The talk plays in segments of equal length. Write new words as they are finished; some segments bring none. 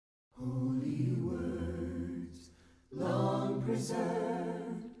long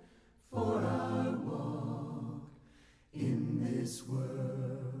preserved for our walk in this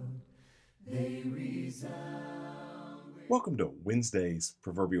world. They resound. Welcome to Wednesday's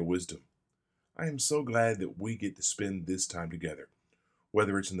Proverbial Wisdom. I am so glad that we get to spend this time together,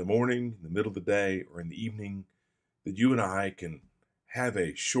 whether it's in the morning, in the middle of the day, or in the evening, that you and I can have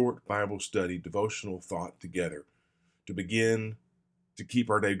a short Bible study, devotional thought together to begin, to keep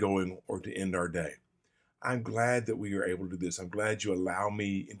our day going, or to end our day. I'm glad that we are able to do this. I'm glad you allow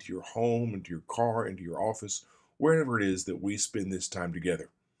me into your home, into your car, into your office, wherever it is that we spend this time together.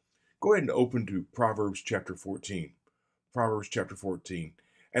 Go ahead and open to Proverbs chapter 14. Proverbs chapter 14.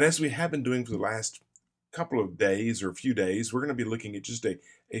 And as we have been doing for the last couple of days or a few days, we're going to be looking at just a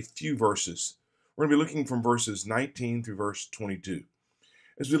few verses. We're going to be looking from verses 19 through verse 22.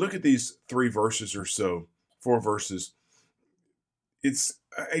 As we look at these 3 verses or so, 4 verses, it's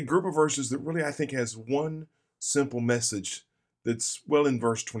a group of verses that really I think has one simple message that's well in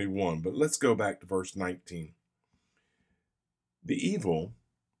verse 21. But let's go back to verse 19. The evil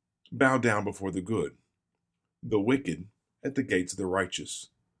bow down before the good, the wicked at the gates of the righteous.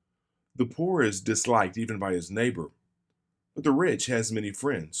 The poor is disliked even by his neighbor, but the rich has many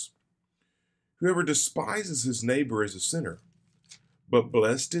friends. Whoever despises his neighbor is a sinner, but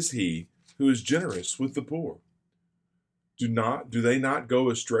blessed is he who is generous with the poor. Do they not go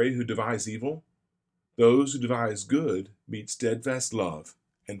astray who devise evil? Those who devise good meet steadfast love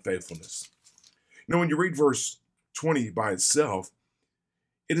and faithfulness. Now, when you read verse 20 by itself,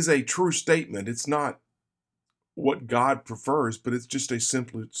 it is a true statement. It's not what God prefers, but it's just a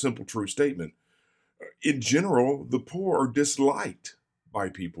simple true statement. In general, the poor are disliked by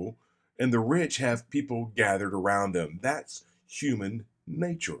people, and the rich have people gathered around them. That's human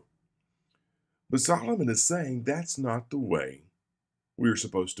nature. But Solomon is saying that's not the way we're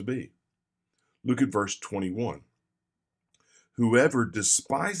supposed to be. Look at verse 21. Whoever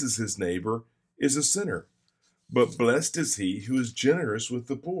despises his neighbor is a sinner, but blessed is he who is generous with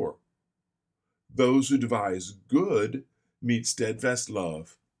the poor. Those who devise good meet steadfast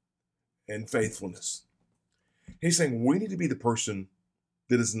love and faithfulness. He's saying we need to be the person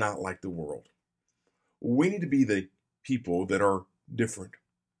that is not like the world. We need to be the people that are different,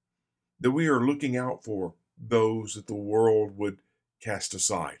 that we are looking out for those that the world would cast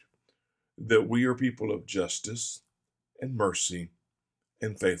aside, that we are people of justice and mercy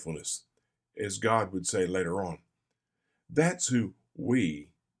and faithfulness, as God would say later on. That's who we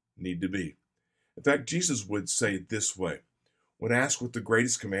need to be. In fact, Jesus would say it this way. When asked what the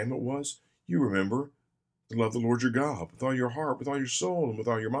greatest commandment was, you remember to love the Lord your God with all your heart, with all your soul, and with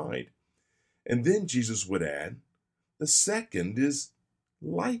all your mind. And then Jesus would add, the second is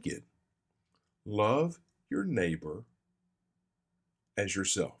like it. Love your neighbor as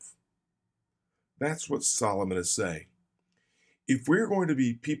yourself. That's what Solomon is saying. If we're going to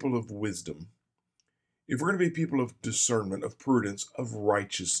be people of wisdom, if we're going to be people of discernment, of prudence, of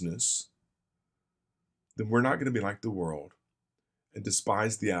righteousness, then we're not going to be like the world and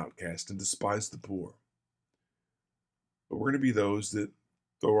despise the outcast and despise the poor. But we're going to be those that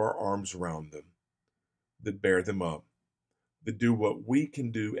throw our arms around them, that bear them up, that do what we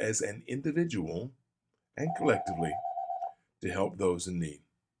can do as an individual and collectively to help those in need.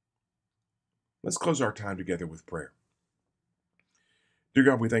 Let's close our time together with prayer. Dear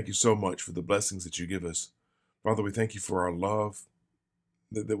God, we thank you so much for the blessings that you give us. Father, we thank you for our love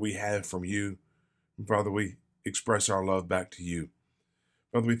that we have from you. And Father, we express our love back to you.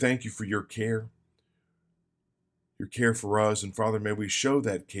 Father, we thank you for your care for us. And Father, may we show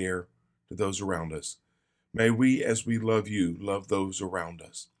that care to those around us. May we, as we love you, love those around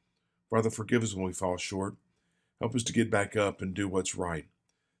us. Father, forgive us when we fall short. Help us to get back up and do what's right.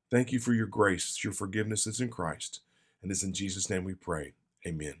 Thank you for your grace, your forgiveness is in Christ. And it's in Jesus' name we pray.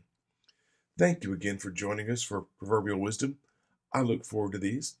 Amen. Thank you again for joining us for Proverbial Wisdom. I look forward to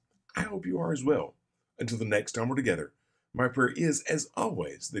these. I hope you are as well. Until the next time we're together, my prayer is, as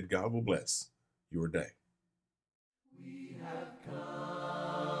always, that God will bless your day.